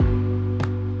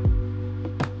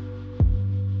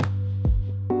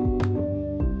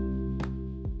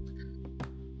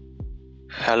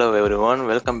Hello everyone,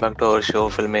 welcome back to our show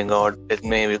Filming God with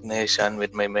me Vignesh and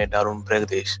with my mate Arun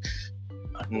Pragdish.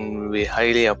 And we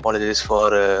highly apologize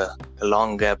for a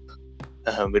long gap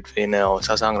between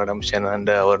Sasang Redemption and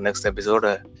our next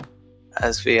episode.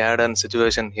 As we had a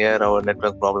situation here, our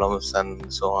network problems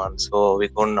and so on, so we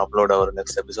couldn't upload our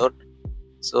next episode.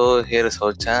 So here is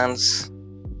our chance.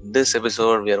 This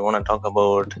episode we are going to talk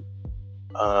about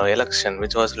Election,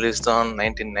 which was released on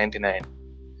 1999.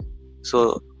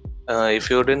 So if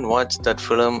you didn't watch that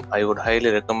film, I would highly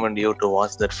recommend you to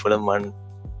watch that film and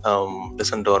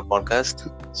listen to our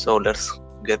podcast. So let's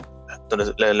get to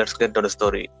the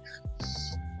story.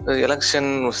 The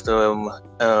Election was the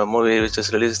movie which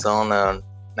was released on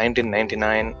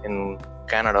 1999 in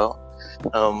Canada.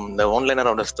 The one-liner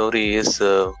of the story is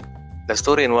the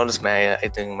story involves I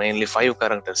think mainly 5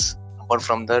 characters. Apart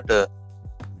from that,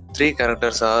 3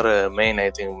 characters are main. I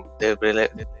think they played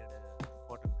an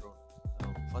important role.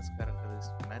 First character is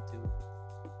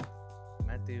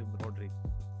Matthew Broderick.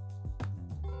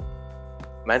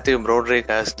 Matthew Broderick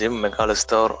as Jim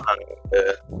McAllister and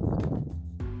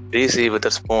Reese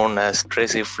Witherspoon as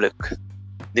Tracy Flick.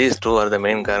 These two are the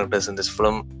main characters in this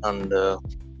film. And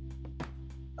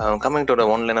coming to the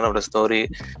one-liner of the story,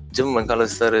 Jim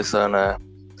McAllister is a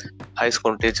high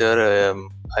school teacher,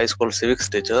 high school civics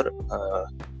teacher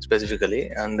specifically,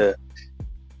 and the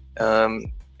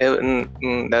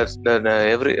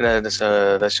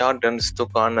short ends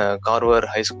took on Carver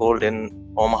High School in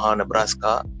Omaha,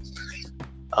 Nebraska.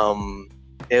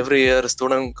 Every year,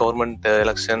 student government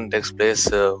election takes place.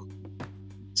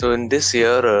 So in this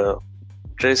year,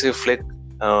 Tracy Flick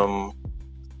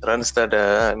runs that.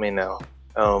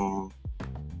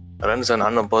 Runs an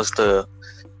unopposed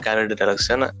candidate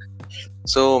election.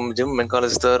 So Jim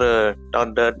McAllister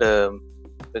thought that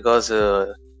because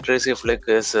Tracy Flick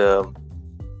is,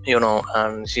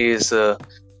 and she is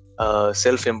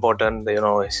self-important.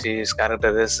 She's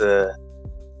character is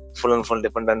full and full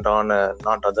dependent on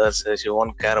not others. She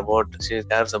won't care about. She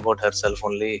cares about herself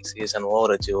only. She is an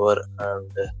overachiever,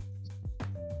 and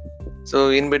so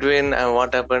in between,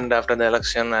 what happened after the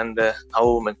election and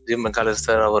how Jim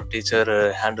McAllister, our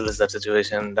teacher, handles that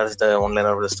situation. That's the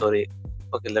one-liner of the story.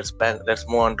 Okay, let's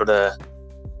move on to the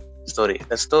story.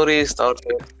 The story starts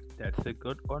with. That's a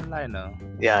good one-liner.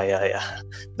 Yeah.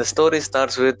 The story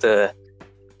starts with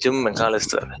Jim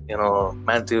McAllister.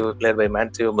 Matthew, played by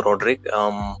Matthew Broderick.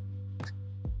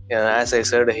 As I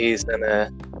said, he is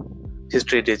a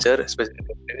history teacher,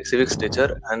 specifically civics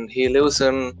teacher, and he lives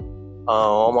in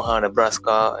Omaha,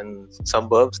 Nebraska, in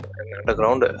suburbs,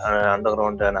 underground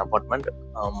an apartment.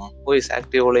 Who is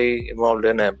actively involved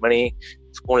in many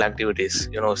school activities.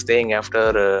 Staying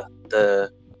after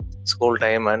the school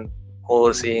time and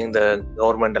overseeing the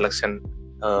government election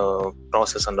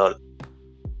process and all.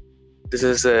 This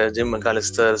is Jim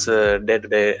McAllister's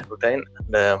day-to-day routine.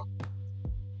 And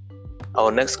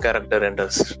our next character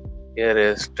enters. Here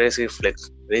is Tracy Flick,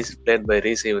 played by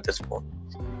Reese Witherspoon.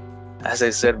 As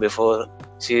I said before,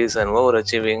 she is an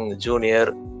overachieving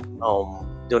junior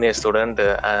student.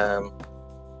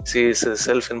 She is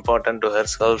self-important to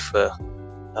herself,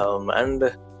 and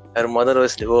her mother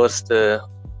is divorced.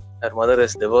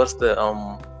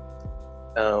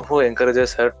 Who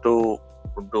encourages her to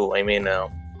do?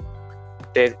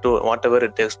 Take to whatever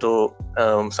it takes to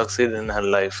succeed in her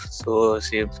life. So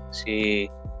she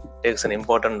takes an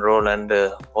important role and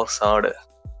works hard.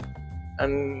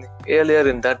 And earlier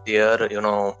in that year,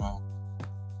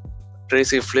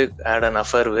 Tracy Flick had an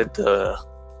affair with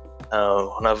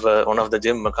one of the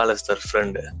Jim McAllister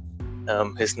friend.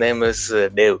 His name is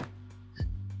Dave.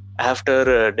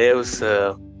 After Dave's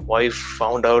wife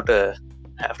found out that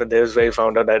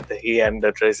he and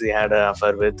Tracy had an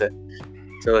affair with,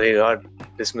 so he got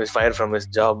dismissed, fired from his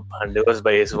job, and divorced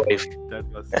by his wife. That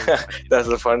was so funny. That's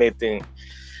the funny thing.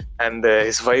 And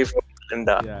his wife,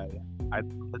 Linda. Yeah. I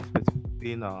thought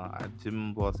specifically,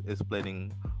 Jim was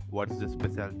explaining what's the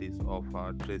specialties of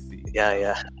Tracy.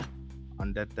 Yeah.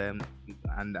 On that time,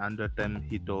 and under time,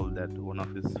 he told that one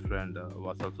of his friend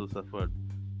was also suffered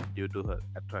due to her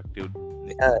attractive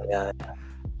nature. Yeah.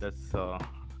 That's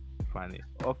funny.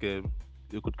 Okay,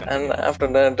 you could And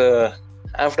continue.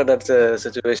 after that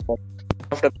situation,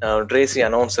 Tracy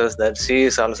announces that she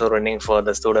is also running for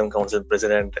the student council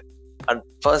president. At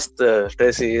first,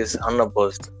 Tracy is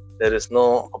unopposed. There is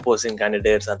no opposing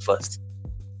candidates at first.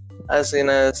 As soon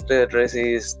as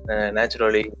Tracy is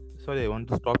naturally. Sorry, I want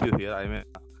to stop you here.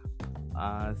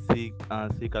 She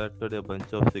collected a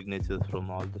bunch of signatures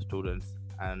from all the students,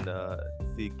 and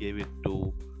she gave it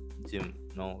to Jim.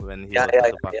 When he was at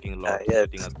the parking lot, Yes.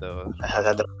 sitting at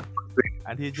the,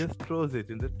 and he just throws it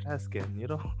in the trash can.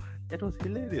 It was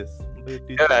hilarious by a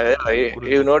teacher. Yeah, You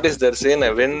couldn't you noticed that scene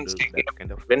relate when to she that came,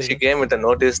 kind of when she thing. came with the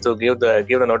notice to give the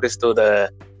notice to the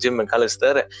Jim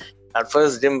McAllister. At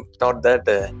first, Jim thought that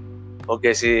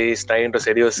okay, she is trying to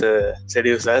seduce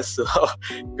us. So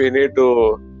we need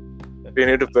to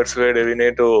persuade. We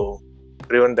need to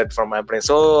prevent that from happening.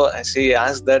 So she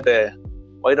asked that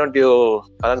why don't you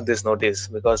collect this notice,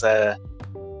 because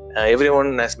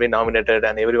everyone has been nominated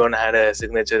and everyone had a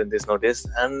signature in this notice.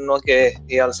 And okay,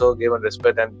 he also gave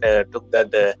respect and took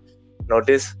that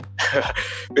notice.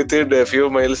 Within a few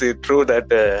miles, he threw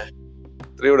that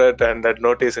and that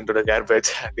notice into the garbage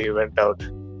and he went out.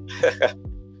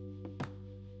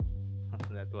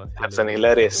 That was That's an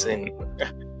hilarious. hilarious scene.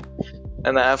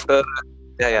 And after,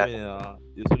 I yeah, mean,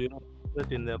 you should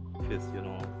sit in the office,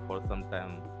 for some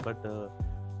time, but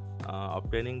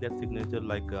obtaining that signature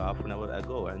like half an hour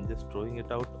ago and just throwing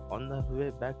it out on the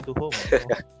way back to home,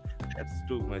 that's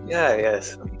too much.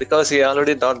 yes, because he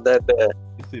already thought that.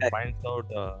 If he finds out,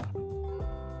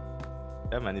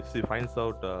 yeah, man, if he finds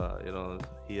out,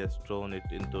 he has thrown it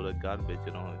into the garbage,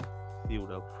 he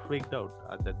would have freaked out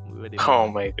at that very Oh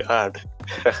moment. my God.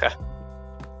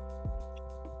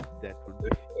 That would be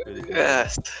very hilarious.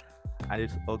 Yes, And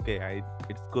it's okay.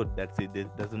 It's good that he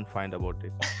doesn't find about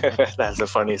it. that's a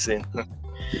funny scene. Okay.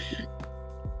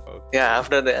 Yeah,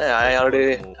 after that, Let's go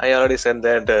to move. I already said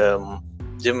that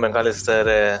Jim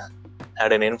McAllister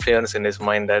had an influence in his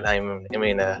mind that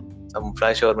some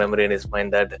flash or memory in his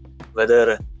mind that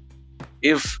whether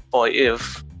if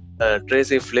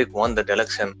Tracy Flick won that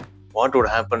election, what would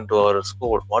happen to our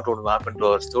school? What would happen to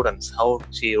our students? How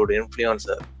she would influence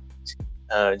her?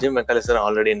 Jim McAllister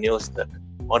already knew that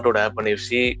what would happen if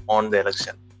she won the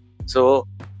election. So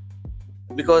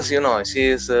because she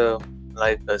is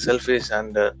selfish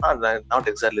and not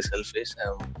exactly selfish.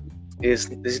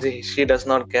 She does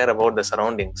not care about the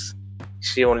surroundings.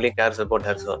 She only cares about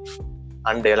herself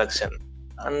and the election.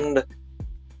 And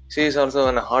she is also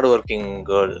a hardworking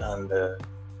girl and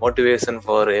motivation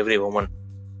for every woman.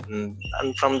 And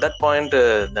from that point,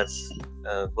 that's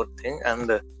a good thing.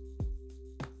 And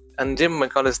Jim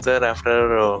McAllister,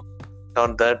 after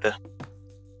thought that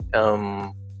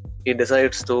he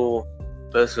decides to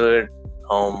persuade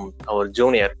our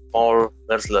junior Paul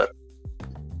Metzler.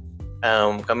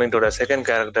 Coming to the third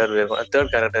character,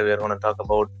 we are going to talk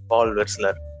about Paul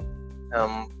Metzler.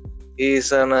 He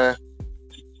is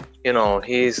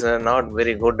he is not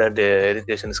very good at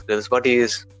education skills, but he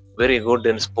is very good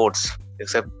in sports,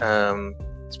 except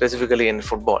specifically in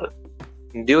football.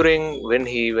 During when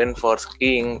he went for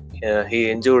skiing, he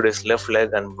injured his left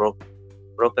leg and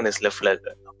broken his left leg.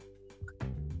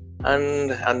 And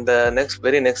the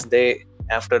very next day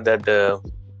after that,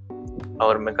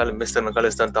 our Mr.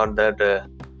 McAllister thought that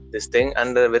this thing,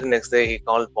 and the very next day he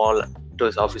called Paul to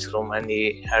his office room and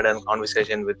he had a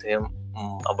conversation with him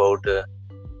about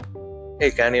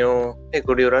hey,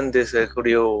 could you run this? Could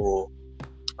you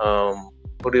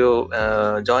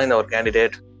join our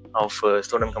candidate of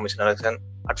student commission election?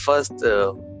 At first,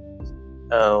 Paul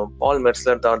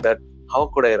Metzler thought that how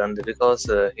could I run this, because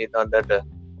he thought that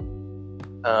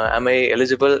am I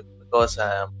eligible, because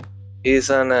he is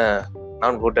not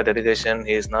good at education,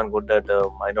 he is not good at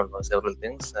several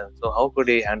things. So how could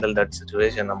he handle that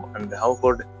situation, and how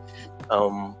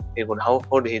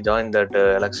could he join that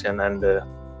election and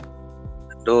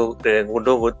do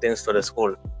good things to the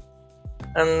school?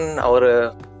 And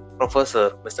our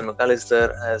professor, Mr.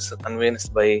 McAllister, has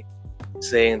convinced by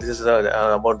saying this is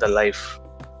about the life,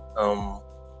 and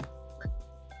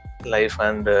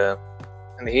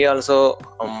he also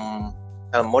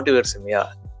motivates him.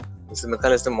 Yeah, Mr.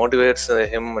 McAllister motivates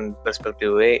him in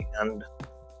perspective way, and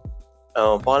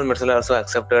Paul Metzler also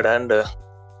accepted, and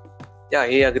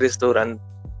he agrees to run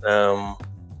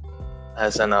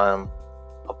as an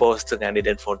opposed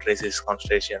candidate for Tracy's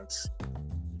constitutions.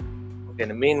 Okay,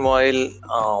 meanwhile,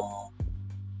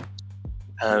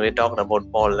 we talked about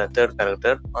Paul, the third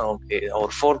character. Okay, our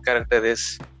fourth character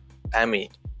is Tammy.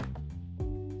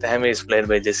 Tammy is played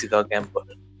by Jessica Campbell,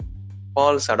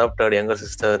 Paul's adopted younger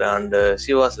sister, and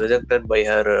she was rejected by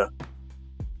her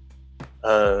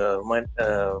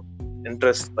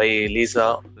interest by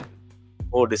Lisa,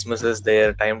 who dismisses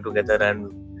their time together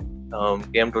and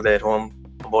came to their home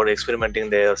about experimenting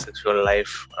their sexual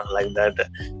life like that,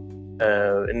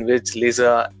 in which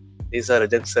Lisa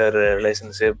rejects her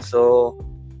relationship. So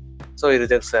he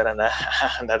rejects her, and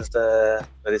that's the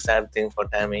very sad thing for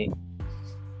Tammy,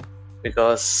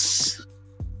 because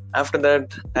after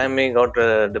that Tammy got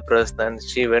depressed and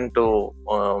she went to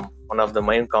one of the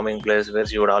mind calming place where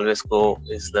she would always go,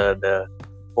 is the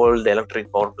old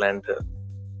electric power plant,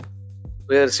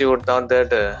 where she would thought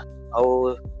that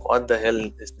how what the hell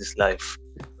is this life?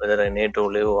 Whether I need to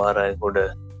live or I could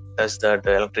touch that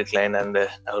electric line and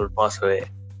I will pass away.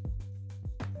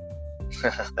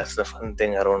 That's the fun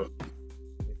thing around.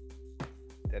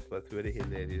 That was very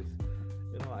hilarious.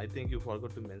 I think you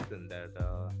forgot to mention that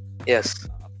Yes,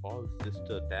 Paul's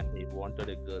sister Tammy wanted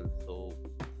a girl, so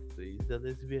he's a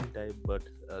lesbian type, but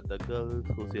the girl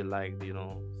who she liked,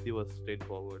 she was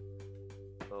straightforward.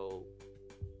 So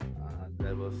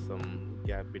there was some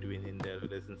gap between in their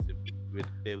relationship, which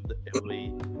paved the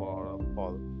way for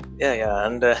Paul. yeah,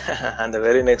 and and the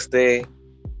very next day,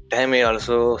 Tammy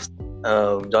also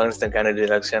joins the candidate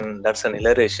election. That's an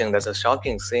hilarious thing. That's a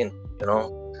shocking scene, you know.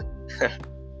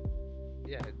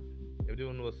 Yeah,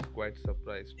 everyone was quite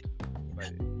surprised by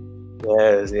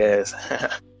it. Yes.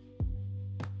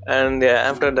 And yeah,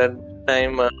 after that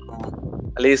time,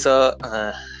 Lisa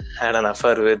had an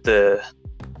affair with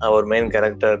our main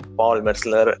character, Paul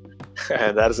Metzler.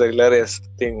 That's a hilarious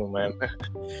thing, man.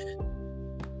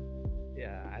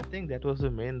 Yeah, I think that was the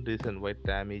main reason why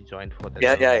Tammy joined for that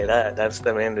Yeah, election. that's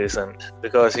the main reason.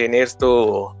 Because he needs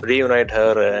to reunite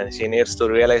her, and she needs to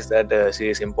realize that she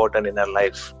is important in her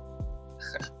life.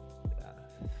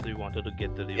 Yeah, she wanted to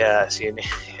get the Yeah, revenge.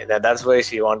 that's why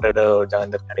she wanted to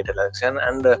join the candidate election,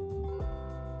 and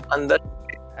that,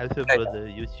 As a brother,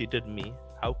 you cheated me.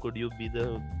 How could you be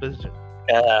the president?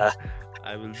 yeah,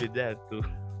 I will be there to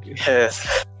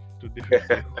yes, to defend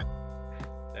you.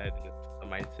 That's the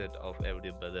mindset of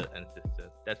every brother and sister.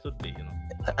 That should be.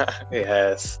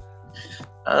 yes.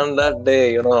 And that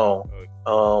day,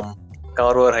 Okay.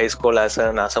 Carver High School has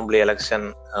an assembly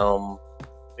election.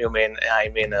 I mean,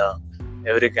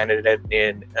 every candidate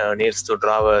needs to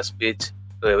draw a speech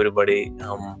to everybody.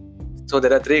 So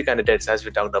there are three candidates as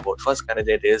we talked about. First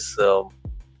candidate is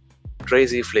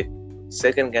Tracy Flick.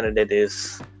 Second candidate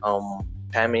is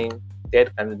Tammy.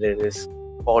 Third candidate is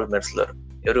Paul Metzler.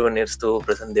 Everyone needs to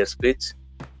present their speech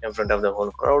in front of the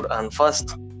whole crowd. And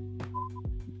first,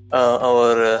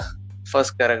 our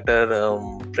first character,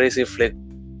 Tracy Flick,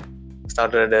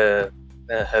 started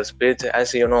her speech.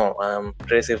 As you know,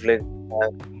 Tracy Flick,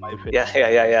 My favorite.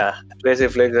 yeah. Tracy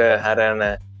Flick had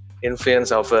an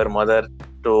influence of her mother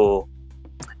to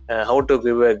how to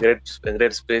give a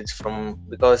great speech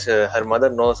because her mother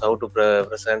knows how to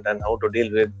present and how to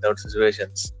deal with those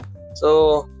situations.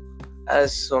 So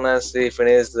as soon as she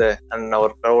finished, and our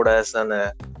crowd has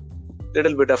a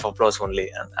little bit of applause only,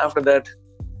 and after that,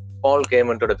 Paul came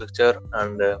into the picture,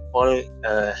 and Paul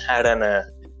had a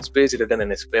speech written in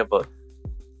his paper.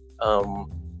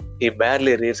 He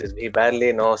barely reads it. He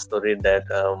barely knows to read that.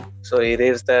 So he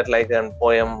reads that like a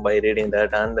poem by reading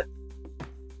that, and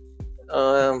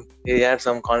he had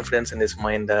some confidence in his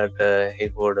mind that he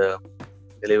could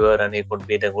deliver and he could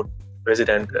be the good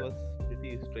president. He was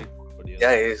pretty straightforward.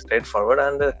 Yeah, he's straightforward,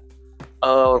 and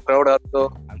our crowd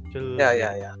also. Until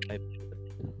Yeah. I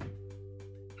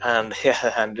And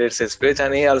and reads his speech,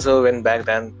 and he also went back,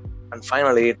 and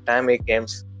finally Tammy came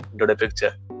into the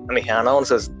picture, and he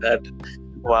announces that,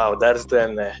 wow, that's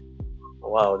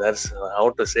how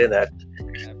to say that.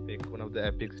 one of the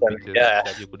epic speeches Yeah,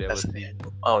 that you could ever that's see.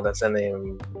 wow, that's a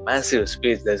massive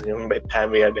speech that's given by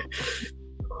Tammy, and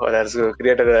that's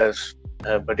created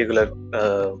a particular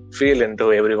feel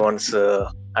into everyone's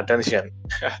attention.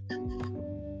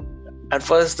 At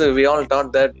first, we all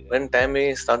thought that when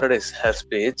Tammy started her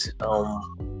speech,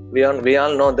 we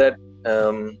all know that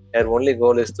her only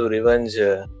goal is to revenge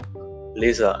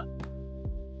Lisa.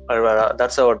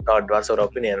 That's our thought, that's our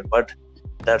opinion. But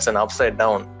that's an upside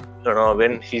down.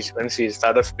 When she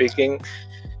started speaking,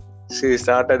 she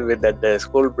started with that the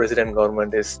school president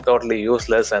government is totally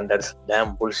useless, and that's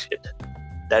damn bullshit.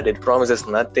 That it promises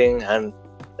nothing, and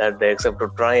that they accept to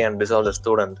try and dissolve the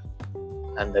student.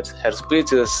 And that her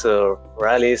speeches,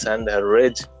 rallies, and her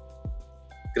rage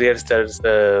creates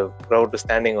that crowd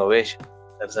standing ovation.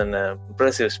 That's an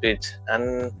impressive speech.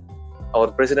 And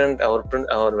our president,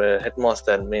 our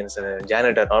headmaster, means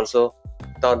janitor, also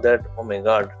thought that, oh my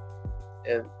god,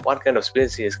 what kind of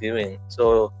speech he is giving.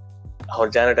 So our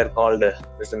janitor called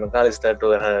Mr. McAllister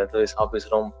to his office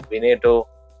room. We need to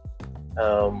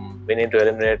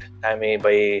eliminate Tammy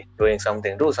by doing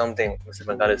something. Do something, Mr.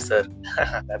 McAllister.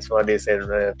 That's what he said.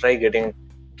 Try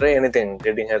anything,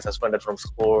 getting her suspended from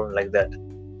school, like that.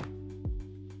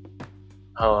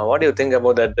 What do you think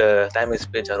about that Tammy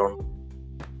speech, Arun?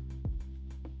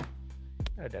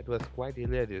 That was quite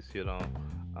hilarious.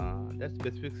 That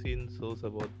specific scene shows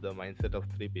about the mindset of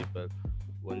three people.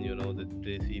 One, the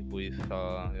Tracy, who is,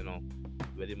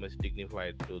 very much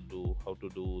dignified to do how to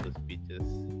do the speeches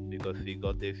because she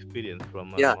got the experience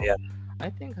from her Yeah. mom. I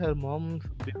think her mom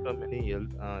should be from any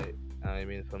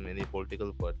from any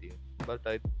political party. but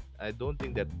I don't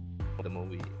think that the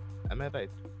movie. Am I right?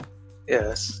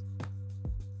 Yes.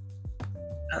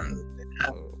 And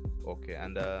Oh, okay,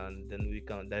 and then we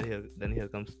come. Then here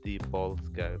comes the Paul's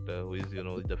character, who is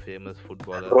the famous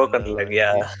footballer, and broken leg,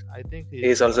 yeah. I think he's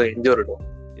He's also injured.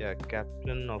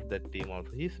 captain of that team.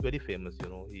 Also, he's very famous.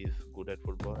 He's good at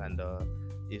football, and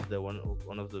he's the one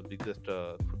of the biggest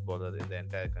footballer in the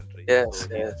entire country. Yes, So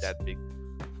he's yes. that big.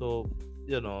 So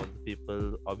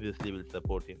people obviously will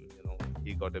support him.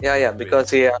 He got a Yeah, big yeah, win, because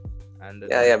he, and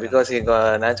because he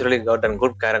naturally got a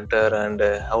good character and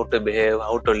how to behave,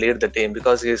 how to lead the team,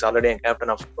 because he is already a captain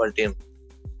of football team.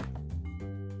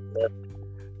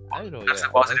 I know, That's a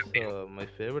yeah. positive As thing. my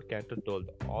favorite character told,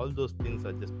 all those things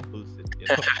are just bullshit.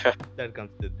 That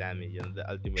comes to Tammy, the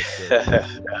ultimate girl, Yeah,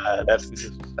 which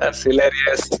is that's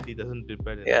hilarious. she doesn't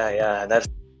prepare Yeah, anything. yeah, that's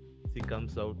She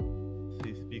comes out,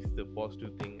 she speaks the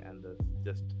positive thing, and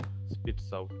just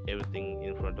spits out everything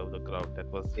in front of the crowd. That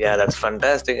was that's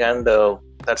fantastic, and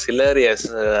that's hilarious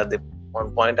at the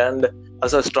one point, and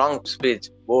also strong speech,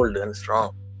 bold and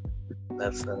strong.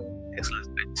 That's an excellent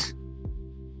speech.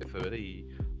 it's a very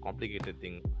complicated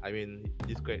thing. I mean,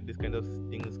 this kind of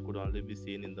things could only be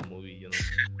seen in the movie.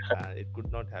 It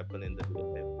could not happen in the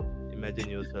real life. Imagine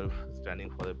yourself standing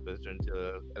for a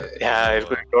presidential election, Yeah, it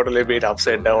could totally be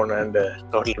upside down and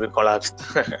totally be collapsed.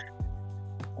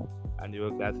 and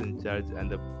your class in charge and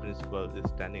the principal is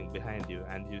standing behind you,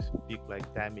 and you speak like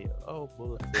Tammy. Oh,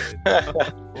 bullshit!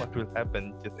 What will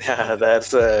happen? Just Yeah,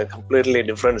 that's a completely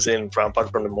different scene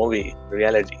apart from the movie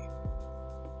reality.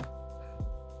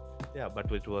 yeah,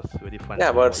 but it was very fun Yeah,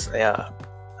 to but watch.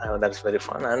 that's very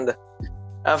fun. And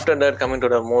after that, coming to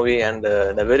the movie, and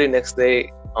the very next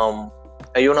day,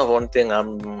 one thing,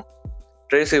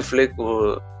 Tracy Flick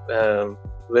will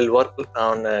work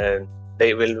on.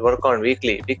 They will work on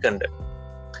weekend.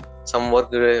 Some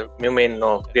work you may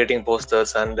know, creating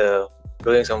posters and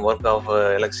doing some work of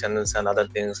elections and other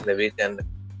things in the weekend.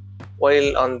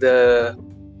 While on the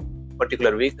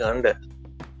particular weekend,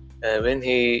 when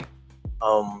he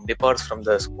departs from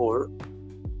the school,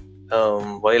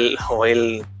 while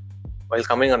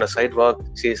coming on the sidewalk,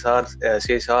 she saw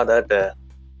that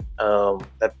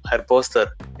that her poster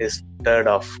is teared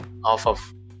half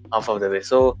of the way.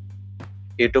 So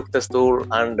he took the stool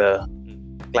and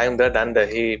climbed that, and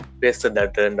he pasted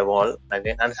that in the wall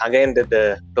again, and again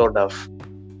it tore off.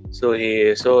 So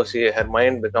her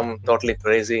mind become totally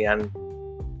crazy, and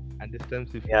And this time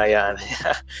she yeah,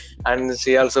 and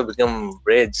she also become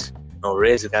rage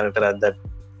character at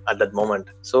that moment.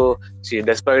 So she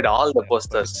destroyed all the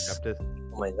posters. after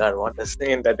Oh my God, what a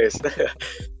scene that is!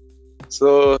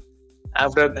 So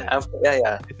after this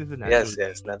is a natural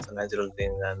yes, that's a natural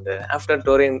thing. And after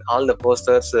tearing all the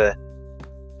posters,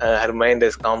 her mind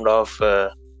is calmed off.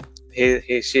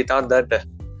 She thought that,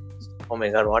 oh my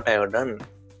God, what I have done?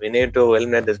 We need to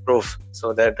eliminate this proof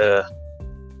so that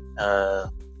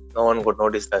no one could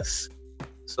notice us.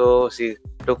 So she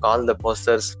took all the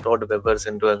posters, threw the papers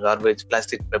into a garbage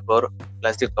plastic cover,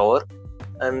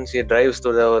 and she drives to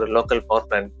our local power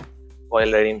plant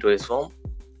while riding to his home.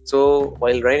 So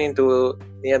while riding to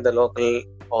near the local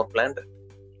power plant,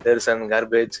 there is some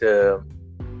garbage,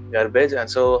 and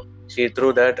so she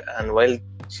threw that. And while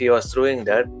she was throwing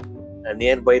that,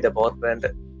 nearby the power plant,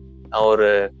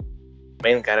 our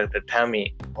main character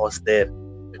Tammy was there,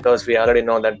 because we already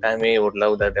know that Tammy would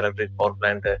love that electric power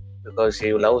plant because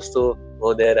she loves to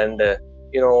go there and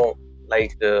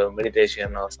like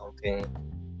meditation or something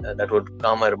that would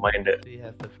calm her mind. she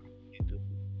has the feeling to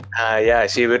Yeah,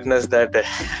 she witnessed that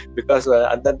because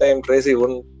at that time Tracy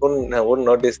wouldn't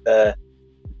notice the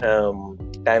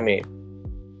Tammy.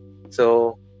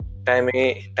 So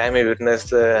Tammy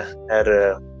witnessed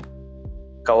her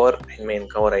cover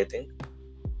I think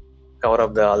cover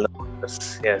up all the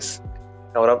witness. Yes,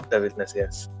 cover up the witness.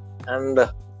 Yes, and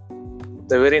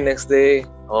the very next day,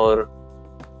 our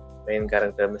main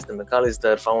character Mr.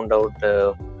 McAllister found out,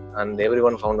 and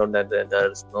everyone found out that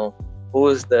there's no who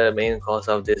is the main cause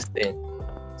of this thing.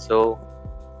 So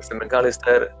Mr.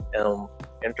 McAllister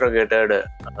interrogated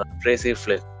Tracy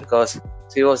Flick because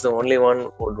she was the only one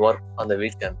who would work on the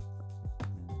weekend.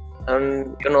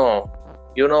 And you know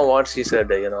what she said.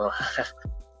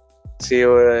 She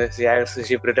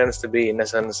pretends to be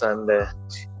innocent, and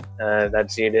that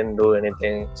she didn't do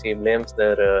anything. She blames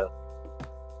her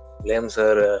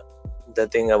the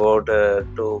thing about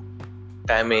to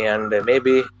Tammy, and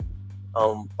maybe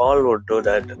Paul would do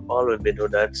that. Paul would do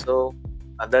that. So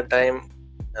at that time,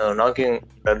 knocking,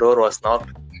 the door was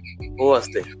knocked. Who was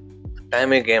there?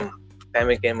 Tammy came.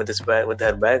 Tammy came with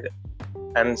her bag,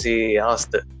 and she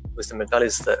asked Mr.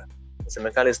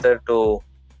 McAllister to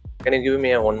can you give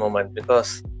me a one moment?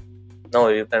 Because no,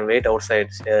 you can wait outside,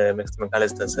 Mr.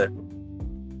 McAllister said.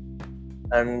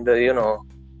 And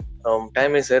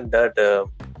Tammy said that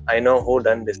I know who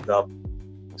done this job.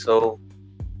 So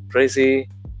Tracy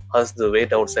asked to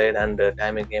wait outside, and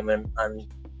Tammy came in, and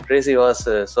Tracy was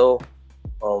so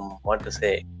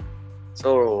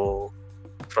so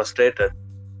frustrated.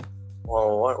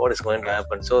 What is going to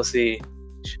happen? So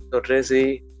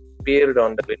Tracy peered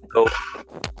on the window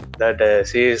that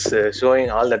she is showing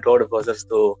all the toad poses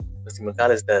to Mr.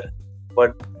 McAllister,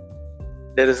 but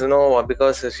there is no,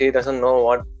 because she doesn't know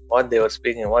what they were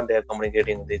speaking, what they are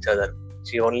communicating with each other.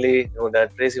 Tracy only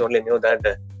knew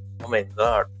that oh my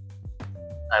god,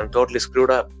 I'm totally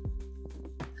screwed up.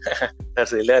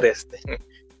 That's hilarious thing.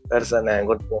 That's a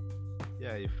good point.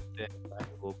 Yeah, if Tank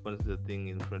opens the thing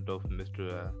in front of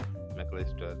Mr.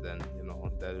 McAllister, then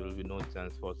there will be no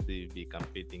chance for CB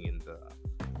competing in the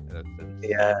elections.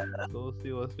 Yeah. So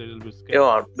she was a little bit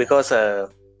scared. Because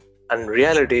in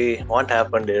reality, what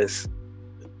happened is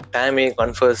Tammy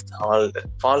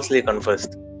falsely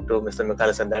confessed to Mr.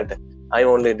 McAllister that I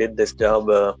only did this job,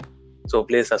 so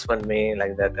please suspend me,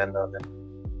 like that and all that.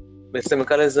 Mr.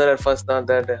 McAllister at first thought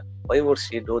that why would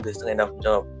she do this kind of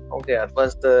job? Okay, at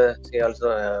first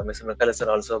Mr. McAllister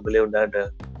also believed that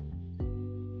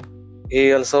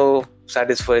he also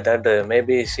satisfied that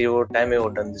maybe Tammy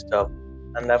would done this job.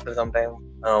 And after some time,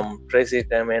 Tracy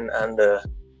came in, and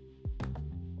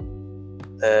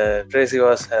Tracy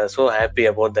was so happy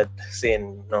about that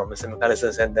scene. Mr.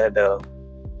 McAllister said that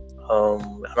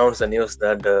announced the news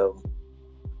that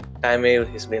Tammy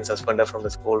is being suspended from the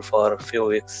school for a few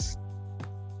weeks.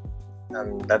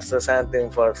 And that's a sad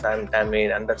thing for Tammy,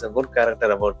 and that's a good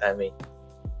character about Tammy.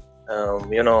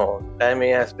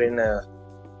 Tammy has been a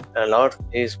lot.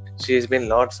 She's been a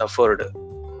lot suffered.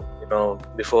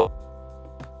 Before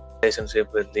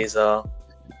relationship with Lisa,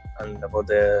 and about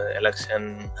the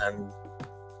election, and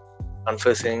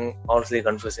falsely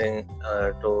confessing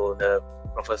to the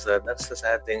professor. That's the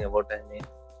sad thing about Tammy.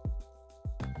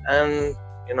 And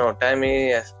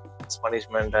Tammy has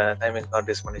punishment. Tammy got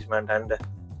this punishment, and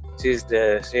she's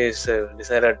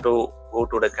decided to go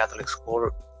to the Catholic school,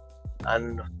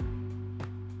 and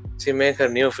she make her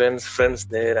new friends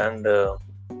there, and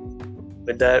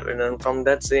with that, from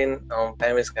that scene,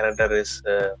 Tammy's character is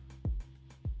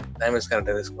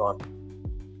gone.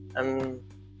 And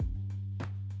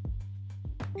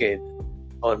okay,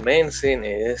 our main scene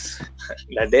is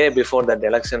the day before that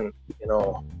election.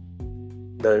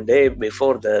 The day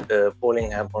before the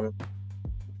polling happened,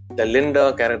 the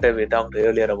Linda character we talked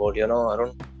earlier about,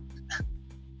 Arun.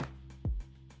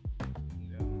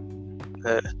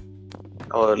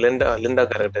 Our Linda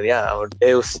character, our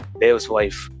Dave's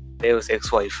wife, Dave's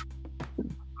ex-wife.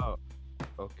 Oh,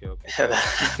 okay.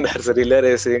 That's a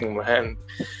hilarious thing, man.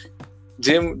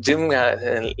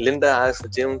 Linda asked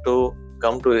Jim to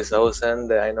come to his house,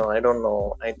 and I don't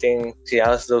know. I think she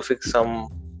asked to fix some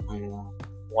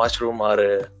washroom or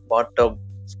a bathtub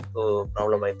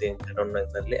problem. I think, I don't know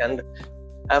exactly. And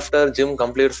after Jim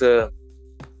completes his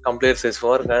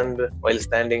work, and while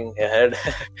standing ahead,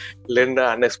 Linda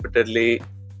unexpectedly,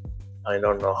 I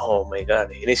don't know, oh my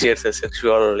god, initiates a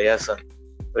sexual liaison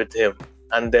with him,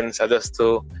 and then suggests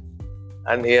to,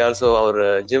 and he also,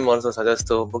 our Jim also suggests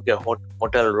to book a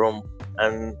hotel room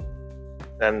and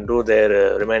do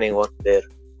their remaining work there.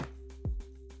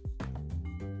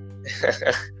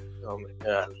 Oh my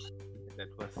god. That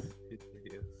was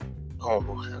hilarious. Oh,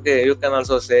 okay. You can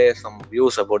also say some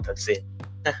views about that scene.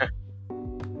 It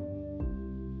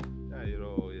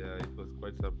was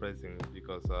quite surprising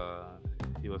because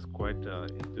he was quite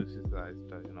enthusiastic.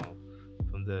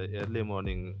 From the early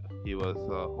morning, he was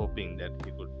hoping that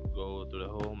he could go to the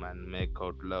home and make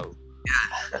out love.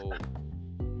 So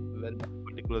when that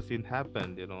particular scene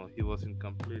happened, he was in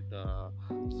complete shock.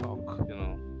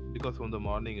 Because from the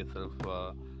morning itself,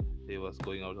 he was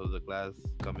going out of the class,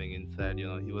 coming inside.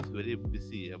 He was very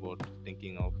busy about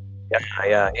thinking of that.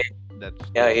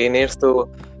 He needs to.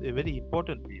 A very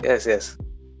important. Yes.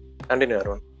 Continue,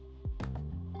 Arun.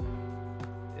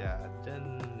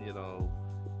 Then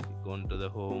gone to the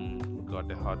home,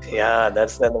 got a hot.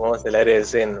 That's the most hilarious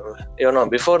scene.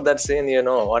 Before that scene,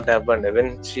 what happened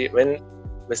when Mr.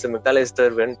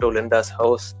 McAllister went to Linda's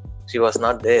house, she was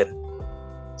not there.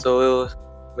 So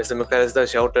Mr. McAllister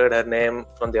shouted her name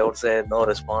from the outside, no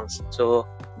response. So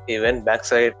he went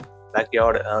backyard,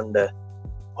 and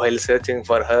while searching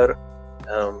for her,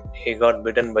 he got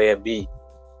bitten by a bee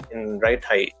in right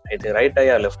eye. I think right eye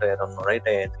or left eye, I don't know. Right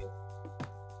eye, I think.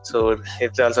 So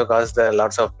it also caused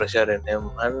lots of pressure in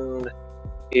him, and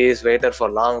he is waited for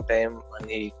a long time, and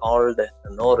he called,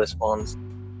 no response.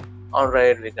 all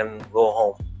right, we can go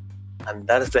home. And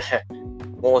that's the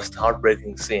most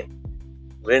heartbreaking scene.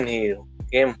 When he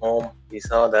came home, he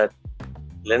saw that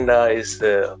Linda is,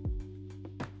 I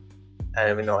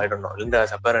don't know, Linda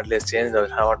has apparently changed her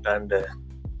heart and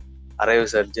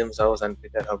arrives at Jim's house and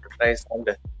pick her up to tries.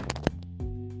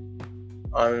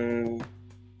 And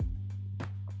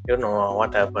you know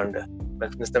what happened.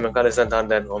 Mr. McAllister thought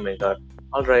that, oh my god,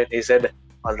 all right, he said,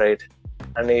 all right.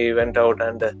 And he went out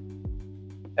and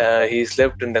he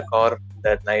slept in the car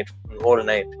that night, whole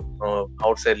night,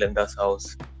 outside Linda's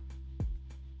house.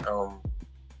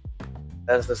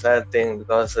 That's the sad thing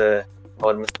because our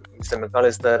Mr.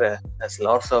 McAllister has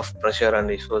lots of pressure and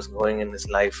issues going in his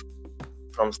life,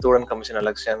 from student commission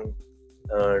election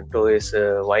to his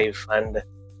wife, and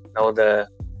now the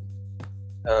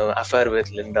affair with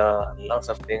Linda. Lots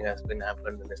of things has been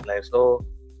happened in his life, so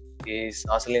he's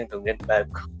hustling to get back.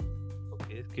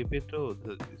 Okay, skip it to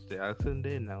it's the action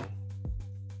day now.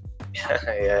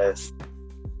 Yes.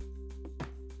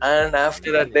 And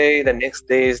after that day, the next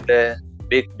day is the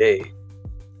big day.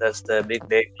 That's the big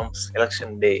day comes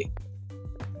election day.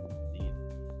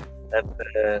 That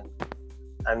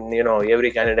and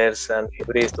every candidates and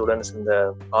every students in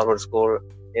the Harvard school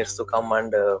needs to come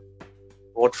and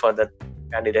vote for the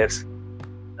candidates.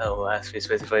 As we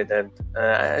specify that,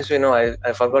 as we know,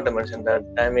 I forgot to mention that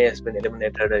Tammy has been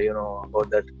eliminated. About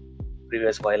that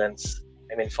previous violence.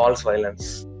 I mean, false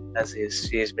violence, as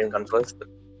she has been confessed.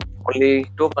 Only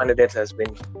two candidates has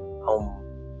been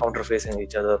counter-facing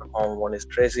each other. One is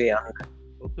Tracy and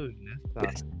Okay,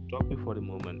 let's stop you for a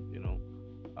moment.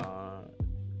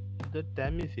 The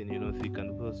Tammy scene, she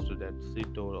confessed to that. She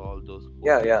told all those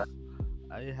yeah. quotes.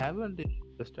 I haven't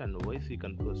understand why she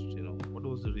confessed. What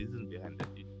was the reason behind that?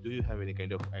 Do you have any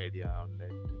kind of idea on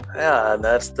that? Yeah,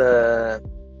 that's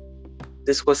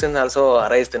this question also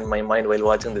arose in my mind while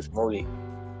watching this movie.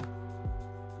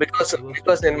 Because I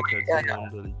was in totally searching on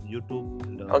the YouTube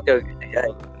and okay, yeah,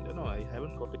 I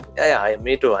haven't got it. yeah,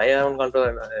 me too. I haven't gone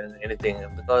to anything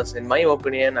because in my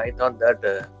opinion, I thought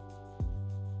that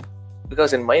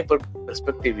because in my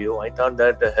perspective view, I thought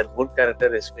that her good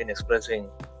character has been expressing.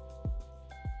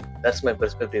 That's my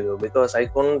perspective view because I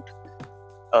couldn't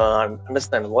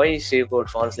understand why she could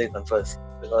falsely confess,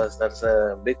 because that's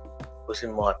a big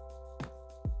question mark.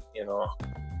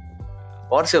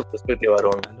 What's your perspective,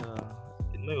 Arun? And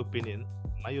in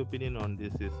my opinion on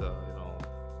this is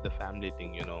the family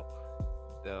thing.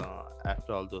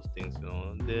 After all those things,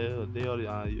 they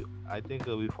are. I think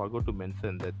we forgot to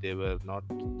mention that they were not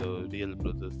the real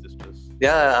brothers sisters.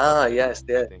 Yeah, yes,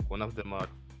 I think one of them are.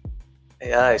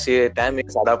 yeah. Tammy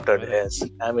is adopted. Yes,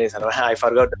 Tammy is adopted. I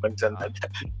forgot to mention that.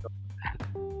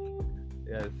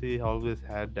 Yeah, she always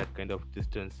had that kind of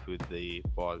distance with the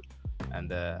Paul,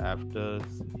 and after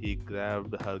he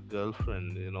grabbed her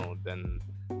girlfriend, then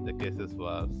the cases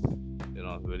was,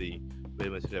 very, very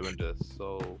much relentless.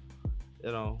 So,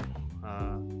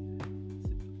 uh,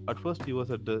 at first she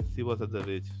was at the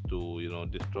reach to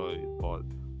destroy Paul,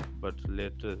 but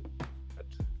later,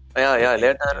 Yeah.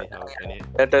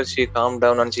 Later she calmed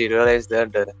down and she realized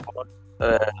that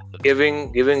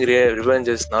giving revenge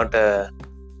is not a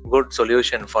good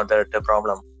solution for that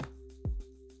problem.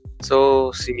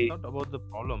 So she. It's not about the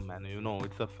problem, man.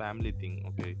 It's a family thing.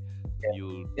 Okay,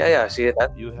 Yeah.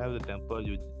 you have the temper.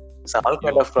 It's all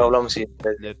kind of problems she.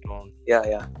 Later on.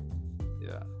 Yeah.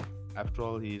 After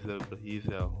all, he's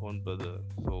her own brother,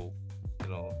 so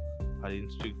her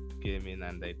instinct came in,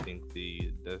 and I think she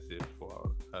does it for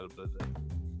her brother.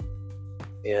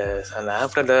 Yes, and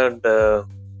after that,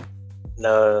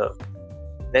 the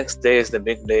next day is the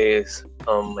big day is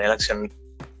election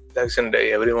day.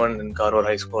 Everyone in Carver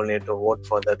High School need to vote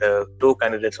for that two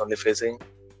candidates only facing.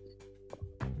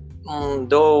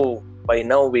 Though by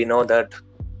now we know that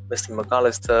Mr.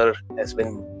 McAllister has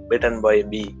been bitten by a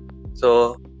bee, so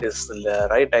his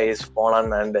right eye is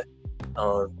fallen and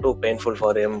too painful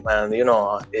for him, and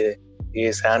he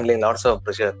is handling lots of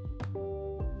pressure.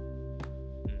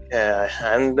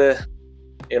 And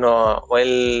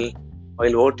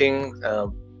while voting,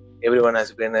 everyone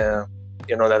has been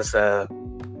there's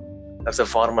a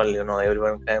formal,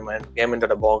 everyone came into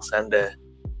the box and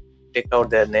take out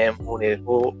their name, who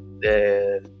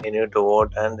they need to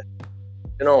vote. And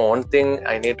one thing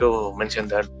I need to mention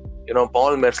that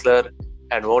Paul Metzler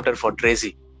had voted for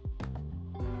Tracy.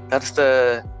 That's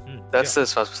a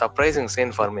surprising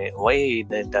scene for me. Why he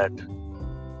did that?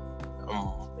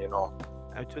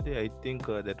 Actually, I think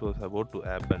that was about to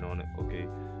happen on it. Okay,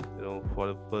 for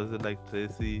a person like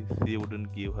Tracy, she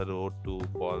wouldn't give her vote to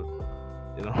Paul,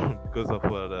 because of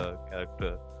her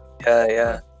character.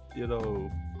 Yeah.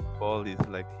 Paul is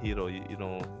like hero.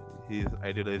 he's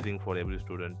idealizing for every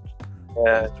student.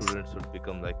 Yeah, Every student should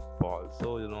become like Paul. So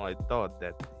I thought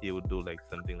that he would do like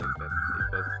something like that.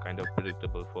 It was kind of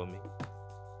predictable for me.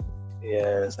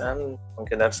 yes, and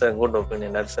okay, that's a good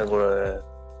opinion. That's a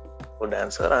good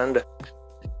answer. And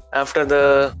after the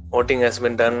voting has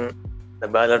been done, the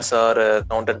ballots are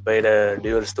counted by the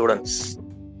dual students.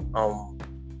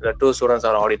 The two students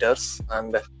are auditors,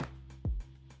 and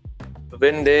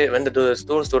when the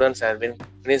two students have been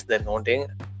finished their counting,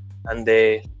 and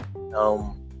they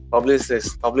publish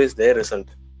their result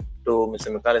to Mr.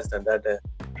 McAllister that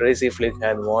Tracy Flick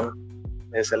had won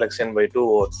his election by 2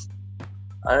 votes.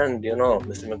 And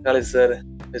Mr. McAllister,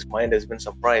 his mind has been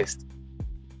surprised.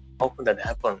 How could that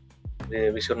happen?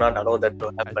 We should not allow that to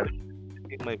I happen.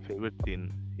 think my favorite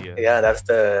scene here. Yeah, that's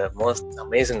the most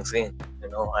amazing scene,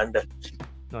 and No,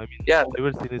 I mean, yeah,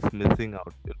 favorite scene is missing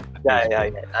out. yeah.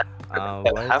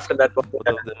 While After that, both of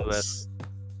them were.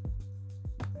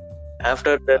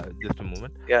 After that, Just a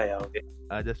moment. yeah, okay,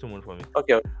 Just a moment for me.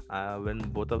 okay. When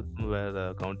both of them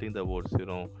were counting the votes,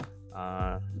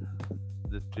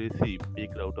 the Tracy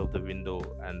peeked out of the window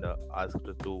and asked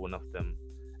to one of them,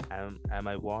 "Am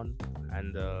I won?"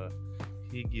 And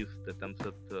he gives the thumbs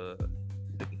up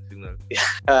signal.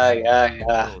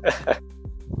 Yeah.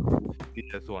 He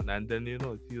has won, and then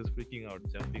she was freaking out,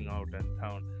 jumping out and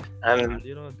down, And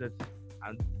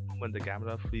and when the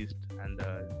camera freezed, and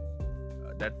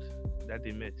that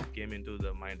image came into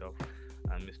the mind of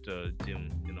Mr. Jim.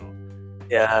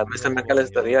 yeah, Mr.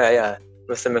 McAllister, yeah,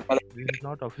 Mr. McAllister. This is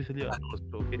not officially announced.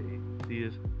 Okay,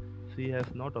 she has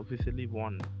not officially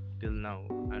won till now,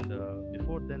 and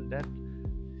before that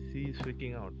she is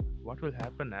freaking out. What will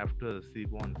happen after she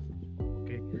won?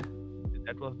 Okay,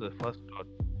 that was the first thought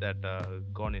that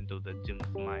gone into the Jim's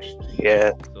mind.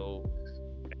 Yeah. So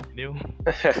continue.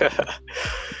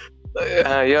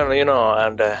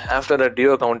 And after the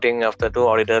duo counting of the two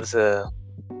auditors,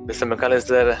 Mr.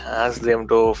 McAllister asked them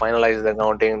to finalize the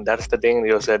counting. That's the thing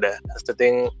you said. That's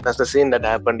the scene that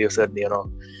happened. You said,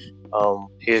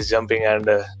 he is jumping and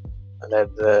that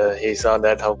he saw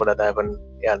that. How could that happen?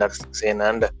 Yeah, that's the scene.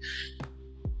 And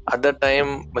at that time,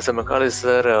 Mr.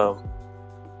 McAllister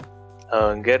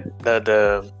get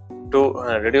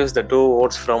reduce the two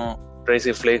votes from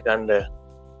Tracy Flick and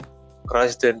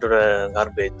crushed into the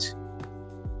garbage.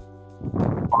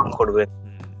 Paul could win.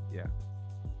 Yeah.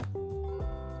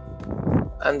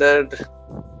 And that,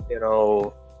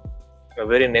 the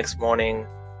very next morning,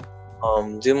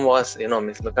 Jim was,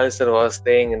 Miss McAllister was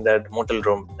staying in that motel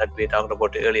room that we talked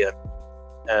about earlier.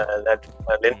 That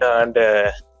Linda and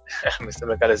Mr.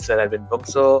 McAllister had been booked.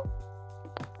 So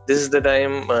this is the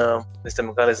time Mr.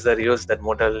 McAllister used that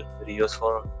motel very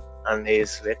useful, and he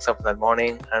wakes up that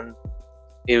morning and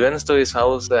he went to his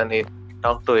house and he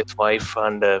talked to his wife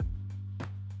and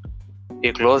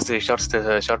he shuts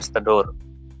the door.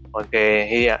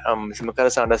 Okay, Mr.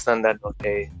 McAllister understand that.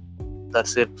 Okay,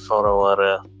 that's it for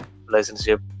our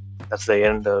relationship. That's the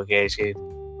end. Okay,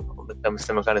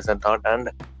 Mr. McAllister thought, and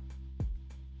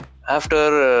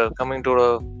after coming to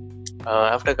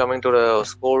the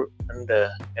school and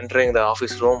entering the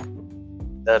office room,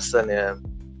 that's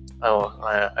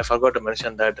I forgot to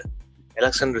mention that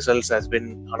election results has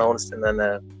been announced in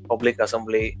a public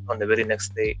assembly on the very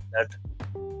next day. That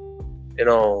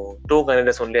two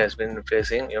candidates only has been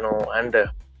facing, and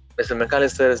Mr.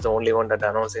 McAllister is the only one that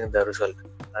announcing the result.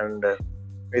 And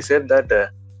he said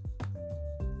that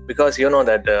because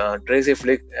that Tracy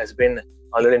Flick has been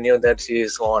already knew that she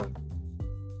is won.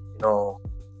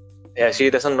 Yeah, she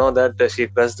doesn't know that she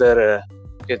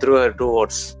threw her two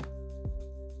votes.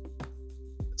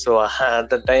 So at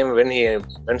the time when he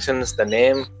mentions the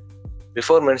name,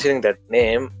 before mentioning that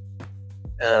name,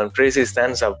 Tracy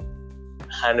stands up,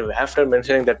 and after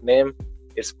mentioning that name,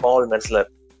 it's Paul Metzler.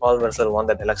 Paul Metzler won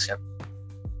that election,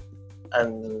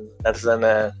 and that's an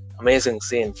amazing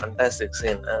scene, fantastic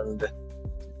scene. And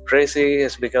Tracy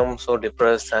has become so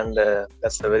depressed, and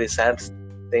that's a very sad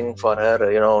thing for her.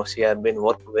 She had been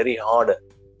worked very hard.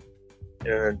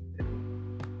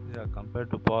 Yeah, compared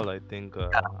to Paul, I think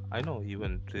I know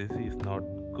even Tracy is not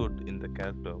good in the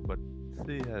character, but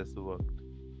she has worked.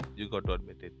 You got to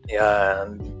admit it. Yeah,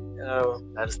 and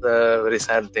that's the very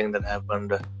sad thing that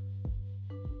happened.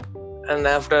 And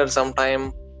after some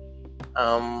time,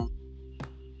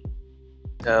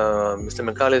 Mr.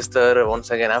 McAllister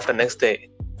once again, after next day,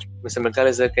 Mr.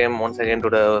 McAllister came once again to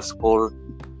the school,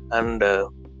 and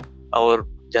our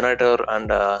janitor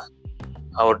and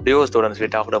our duo students, we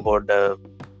talked about the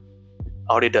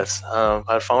auditors,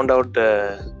 I found out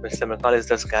Mr.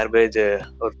 McAllister's garbage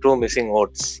or two missing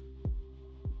votes,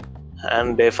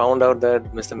 and they found out that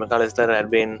Mr. McAllister had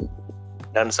been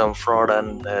done some fraud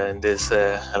and in this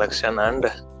election, and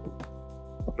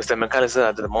Mr. McAllister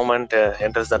at the moment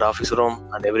enters that office room,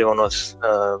 and everyone was,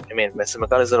 Mr.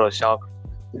 McAllister was shocked.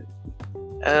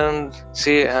 And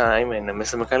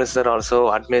Mr. McAllister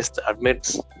also admits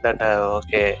that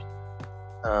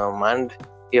and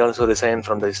he also resigned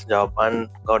from this job and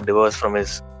got divorced from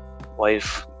his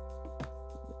wife.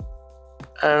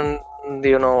 And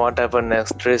you know what happened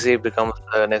next? Tracy becomes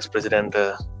the next president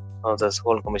of this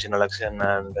whole commission election,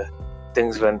 and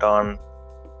things went on.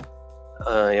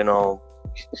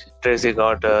 Tracy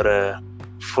got her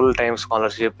full-time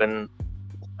scholarship in,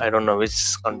 I don't know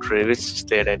which country, which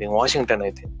state, I think Washington.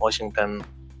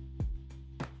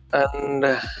 And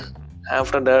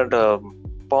after that,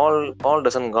 Paul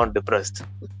doesn't got depressed.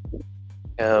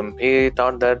 He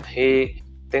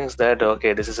thinks that,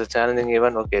 okay, this is a challenging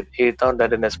event. Okay, he thought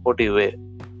that in a sporty way.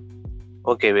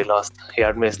 Okay, we lost. He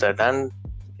admits that, and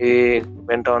he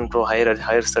went on to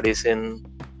higher studies in,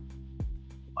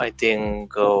 I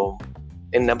think,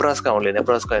 in Nebraska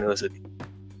University.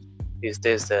 He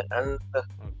stays there, and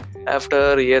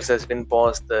after years has been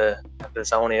passed, after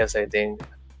 7 years, I think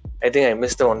I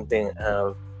missed one thing.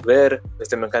 Where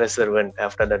Mr. McAllister went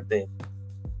after that thing.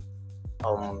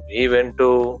 He went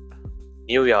to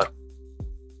New York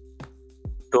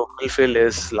to fulfill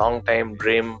his long-time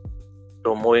dream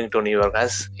to moving to New York.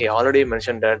 As he already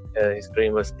mentioned that his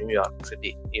dream was New York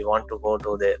City. He wanted to go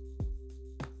to there.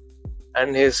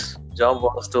 And his job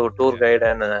was to tour guide,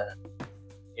 and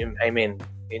he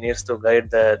needs to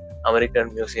guide the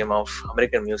American Museum, I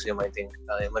think,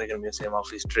 American Museum of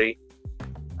History.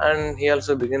 And he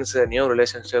also begins a new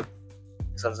relationship.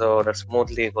 It's also that's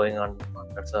smoothly going on.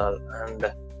 That's all.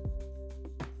 And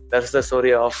that's the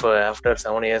story of after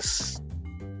 7 years,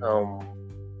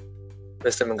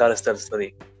 Mr. McAllister's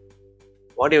story.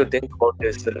 What do you think about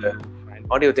this?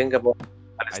 What do you think about?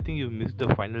 I think you missed the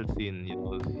final scene.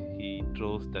 He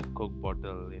throws that Coke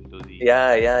bottle into the.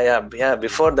 Yeah.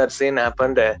 Before that scene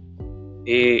happened,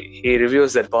 he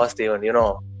reviews that past event.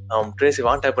 Tracy.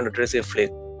 What happened to Tracy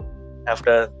Flick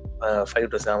after 5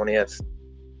 to 7 years?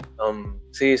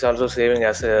 She is also serving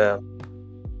as a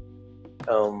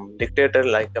dictator,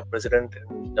 like a president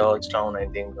in Georgetown, I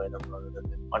think.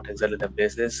 Not exactly the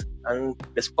basis. And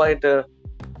despite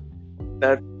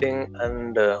that thing,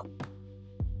 and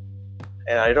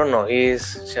I don't know,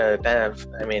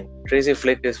 Tracy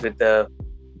Flick is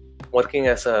working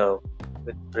as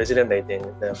with president, I think,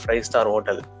 the 5-star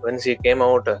hotel. When she came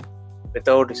out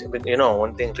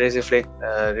one thing, Tracy Flick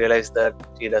realized that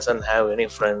she doesn't have any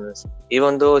friends.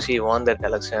 Even though she won that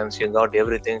election, she got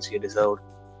everything she deserved.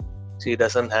 She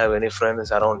doesn't have any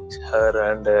friends around her,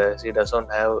 and she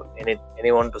doesn't have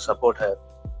anyone to support her.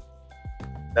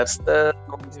 That's the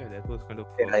that was kind of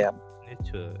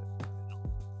nature.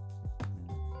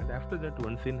 And after that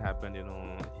one scene happened,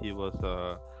 he was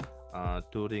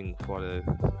touring for a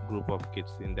group of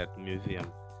kids in that museum,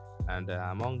 and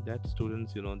among that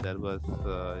students, there was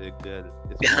a girl.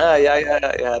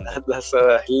 That's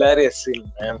a hilarious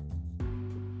scene, man.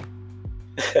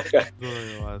 So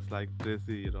it was like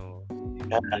Tracy,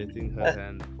 raising her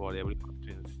hand for every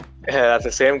question. Yeah, that's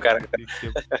the same character.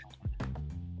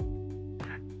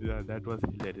 Yeah, that was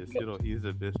hilarious. He's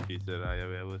the best teacher I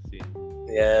have ever seen.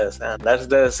 Yes, and that's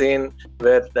the scene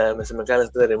where Mr.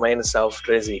 McAllister reminds of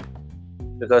Tracy,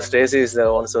 because Tracy is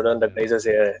the one student that raises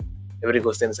every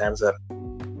question's answer.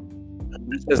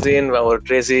 That's the scene where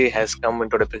Tracy has come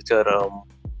into the picture.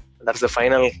 That's the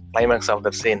final climax of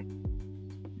that scene.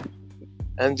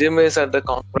 And Jim is at the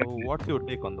conference. So what's your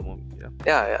take on the movie?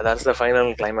 Yeah, that's the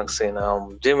final climax scene.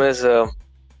 Jim is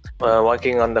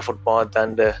walking on the footpath,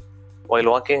 and while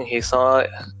walking, he's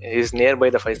nearby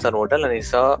the 5-star hotel, and he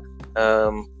saw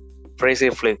Tracy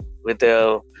Flick with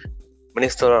a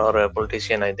minister or a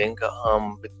politician, I think,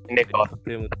 in a car.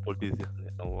 Famous politician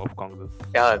of Congress.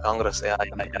 Yeah, Congress. Yeah.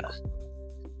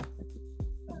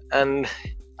 And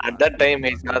at that time,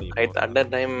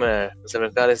 Mr.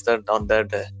 McAllister thought that,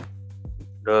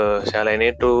 shall I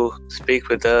need to speak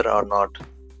with her or not?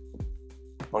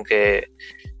 Okay,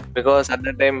 because at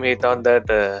that time he thought that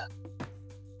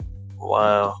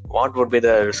what would be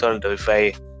the result if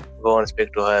I go and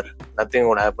speak to her? Nothing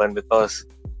would happen, because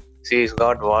she's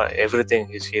got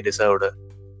everything she deserved.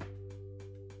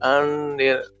 And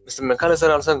Mr. McAllister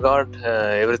also got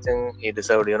everything he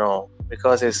deserved,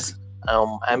 because his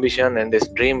ambition and his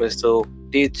dream is to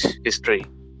teach history.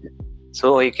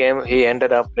 So he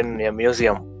ended up in a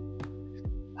museum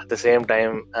at the same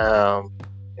time,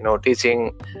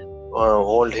 teaching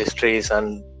old histories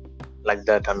and like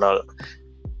that and all.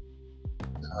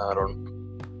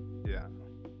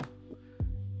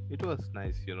 It was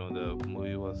nice, the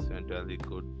movie was entirely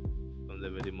good from the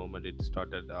very moment it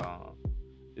started.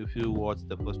 If you watch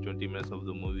the first 20 minutes of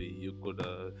the movie, you could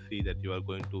see that you are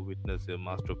going to witness a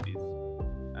masterpiece.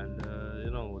 And,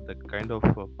 the kind of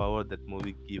power that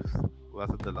movie gives was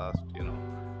at the last,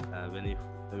 when he,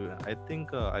 I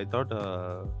think, I thought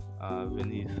when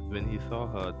he saw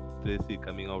her, Tracy,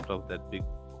 coming out of that big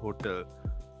hotel,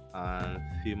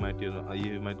 he might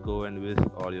he might go and wish,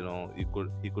 or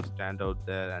he could stand out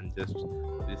there and just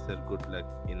wish her good luck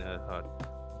in her heart.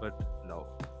 But no,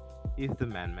 he's the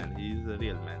man, he's the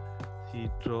real man. She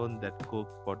thrown that coke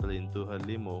bottle into her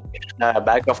limo.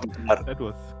 Back of the car. That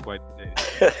was quite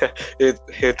nice.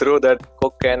 He threw that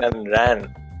coke can and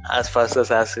ran as fast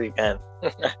as he can.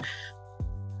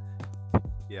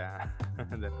 Yeah.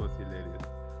 That was hilarious.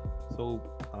 So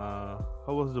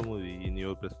how was the movie in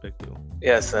your perspective?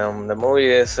 Yes, the movie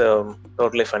is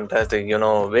totally fantastic.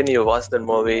 When you watch the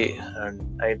movie,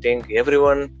 and I think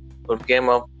everyone who came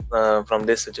up from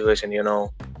this situation,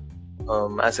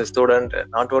 as a student,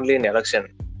 not only in election,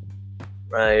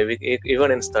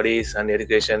 even in studies and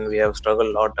education, we have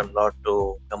struggled lot and lot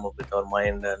to come up with our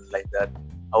mind and like that,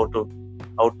 how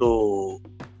to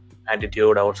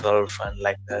attitude ourselves and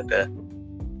like that.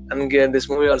 And this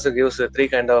movie also gives three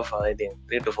to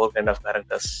four kind of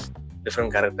characters,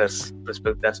 different characters.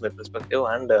 That's my perspective,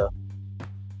 and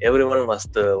everyone must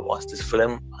watch this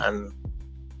film. And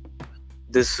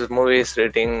this movie's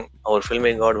rating, our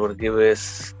filming god would give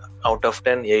is out of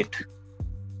 10, 8.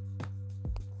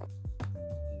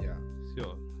 Yeah,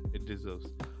 sure, it deserves.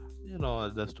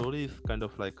 The story is kind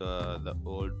of like the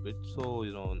old bit, so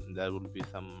there will be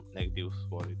some negatives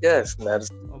for it. Yes, that's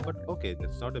But okay,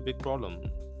 that's not a big problem.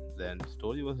 Then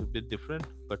story was a bit different,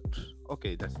 but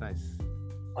okay, that's nice.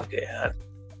 okay.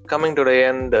 Coming to the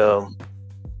end,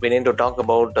 we need to talk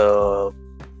about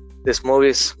this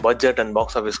movie's budget and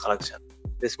box office collection.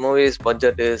 This movie's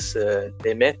budget is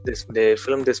they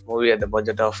filmed this movie at the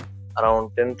budget of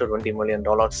around 10 to 20 million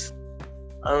dollars,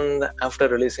 and after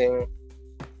releasing,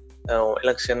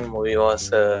 election movie was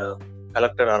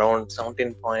collected around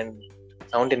 17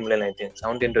 million, I think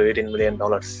 17 to 18 million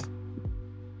dollars.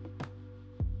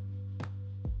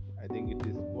 I think it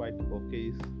is quite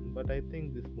okay, but I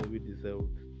think this movie deserved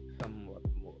somewhat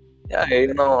more. Yeah,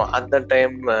 at that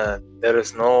time there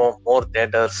is no more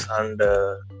theaters, and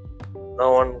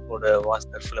no one could watch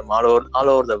that film all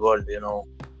over the world.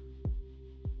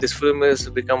 This film has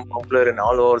become popular in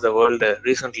all over the world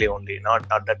recently only, not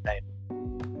at that time.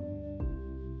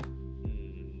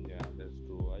 Yeah, that's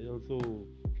true. I also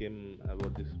came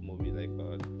about this movie like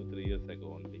 2 3 years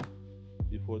ago only.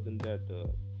 Before than that,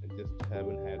 I just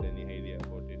haven't had any idea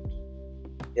about it.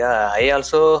 Yeah, I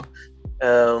also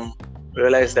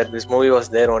realized that this movie was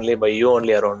there only by you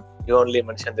only, Arun. You only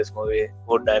mentioned this movie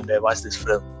good, and I watched this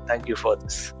film. Thank you for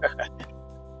this.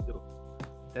 So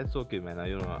that's okay, man.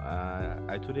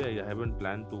 Actually, I haven't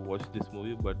planned to watch this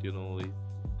movie, but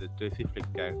the Tracy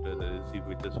Flick character, the Reese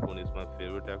Witherspoon, is my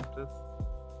favorite actress.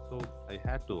 So I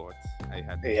had to watch. I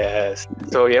had to. Yes.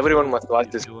 So everyone must watch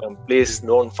If this you film. Please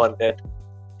don't forget.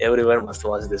 Everyone must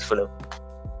watch this film.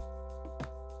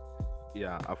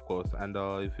 Yeah, of course. And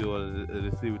if you are a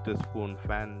Reese Witherspoon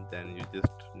fan, then you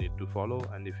just need to follow.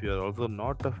 And if you are also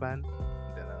not a fan,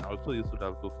 then also you should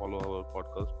have to follow our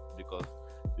podcast, because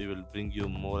we will bring you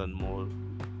more and more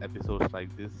episodes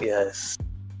like this. Yes.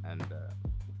 And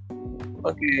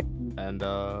Okay.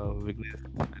 Vignesh,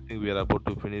 I think we are about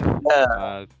to finish.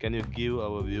 Yeah. Can you give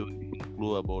our viewers a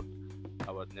clue about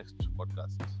our next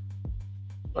podcast?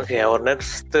 Okay. Our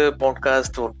next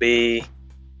podcast would be,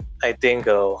 I think,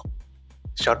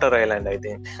 Shutter Island. I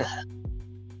think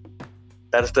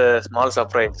that's the small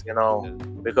surprise. Yes.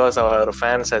 Because our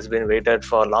fans has been waited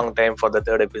for a long time for the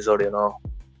third episode.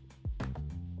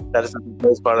 That's the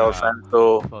surprise for our Yeah. fans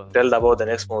to So tell about the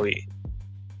next movie.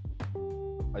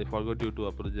 I forgot you to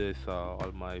apologize,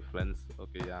 all my friends.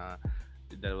 Okay, yeah,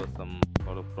 there was some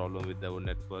sort of problem with our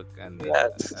network, and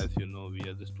Yes. as you know, we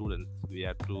are the students. We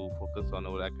have to focus on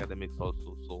our academics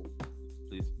also. So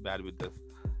please bear with us.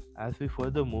 As we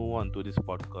further move on to this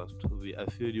podcast, we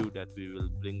assure you that we will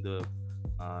bring the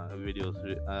videos.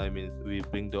 I mean, we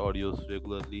bring the audios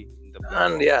regularly in the And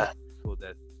platform, yeah, so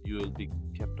that you will be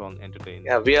kept on entertained.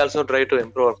 we also try to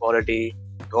improve our quality.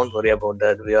 Don't worry about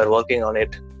that. We are working on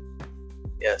it.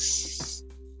 Yes.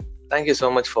 Thank you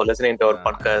so much for listening to our Yeah,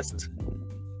 podcast.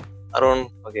 Arun,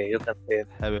 okay, you can say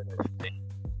have a nice day.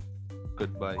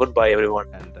 Goodbye, goodbye, everyone.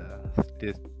 and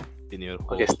stay in your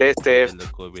Okay, home stay safe. in the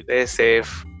COVID. Stay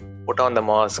safe. Put on the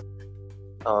mask.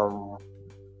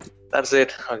 That's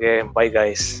it. Okay, bye,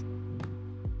 guys.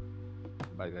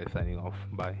 Bye, guys. Signing off.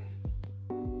 Bye.